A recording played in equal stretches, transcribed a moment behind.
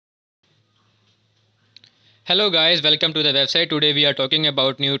Hello guys, welcome to the website. Today we are talking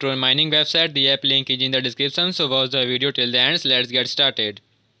about new Tron mining website. The app link is in the description, so watch the video till the end. So let's get started.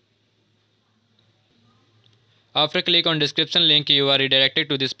 After click on description link, you are redirected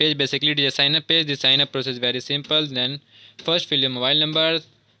to this page. Basically it is a sign up page. The sign up process is very simple. Then first fill your mobile number,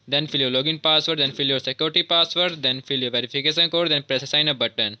 then fill your login password, then fill your security password, then fill your verification code, then press the sign up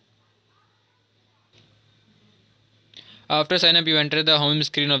button. After sign up, you enter the home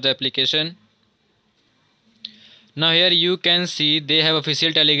screen of the application. Now here you can see they have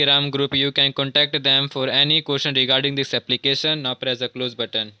official Telegram group. You can contact them for any question regarding this application. Now press the close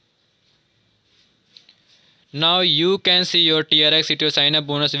button. Now you can see your TRX Cryto sign up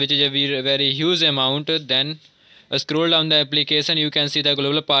bonus, which is a very huge amount. Then scroll down the application. You can see the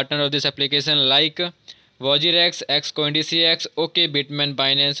global partner of this application like Wojirx, XCoinDCX, OK, Bitman,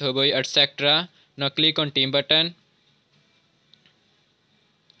 Binance, Hoboi, etc. Now click on team button.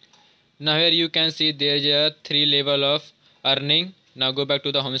 Now here you can see there is a 3 level of earning. Now go back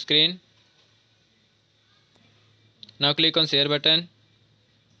to the home screen. Now click on share button.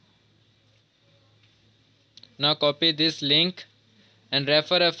 Now copy this link and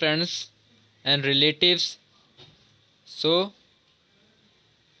refer a friends and relatives. So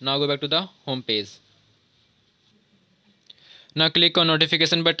now go back to the home page. Now click on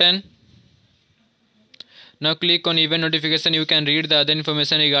notification button. Now click on event notification. You can read the other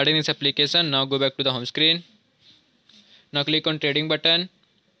information regarding this application. Now go back to the home screen. Now click on trading button.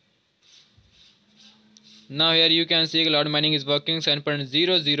 Now here you can see cloud mining is working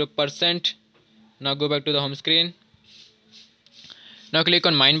 7.00%. Now go back to the home screen. Now click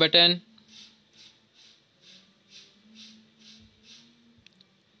on mine button.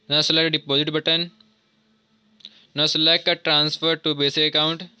 Now select deposit button. Now select a transfer to basic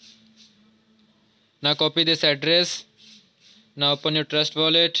account. Now copy this address. Now open your Trust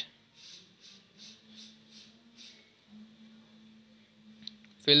wallet.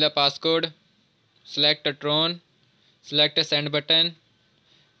 Fill the passcode. Select a Tron. Select a send button.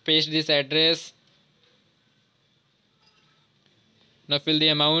 Paste this address. Now fill the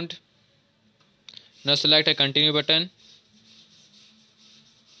amount. Now select a continue button.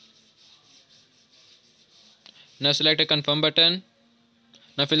 Now select a confirm button.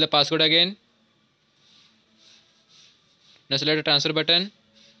 Now fill the passcode again. Now select a transfer button.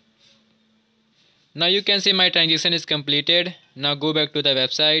 Now you can see my transaction is completed. Now go back to the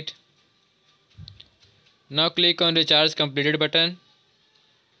website. Now click on recharge completed button.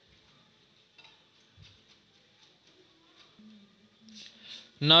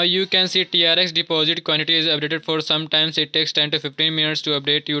 Now you can see TRX deposit quantity is updated. For sometimes it takes 10 to 15 minutes to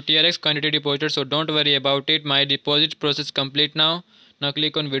update your TRX quantity deposited, so don't worry about it. My deposit process complete now. Now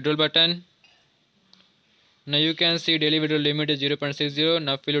click on withdrawal button. Now you can see daily withdrawal limit is 0.60.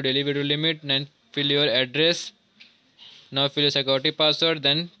 Now fill your daily withdrawal limit, then fill your address. Now fill your security password,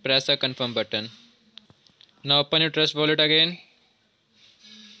 then press the confirm button. Now open your Trust wallet again.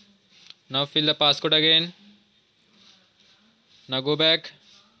 Now fill the passcode again. Now go back.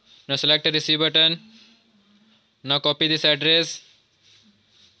 Now select a receive button. Now copy this address.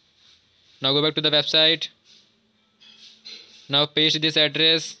 Now go back to the website. Now paste this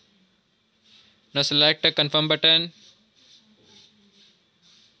address. Now select a confirm button.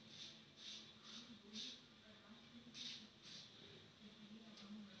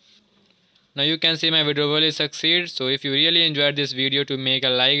 Now you can see my withdrawal is succeed. So if you really enjoyed this video, to make a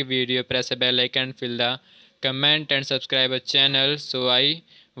like video, press a bell icon, fill the comment and subscribe a channel, so I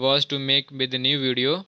was to make with the new video.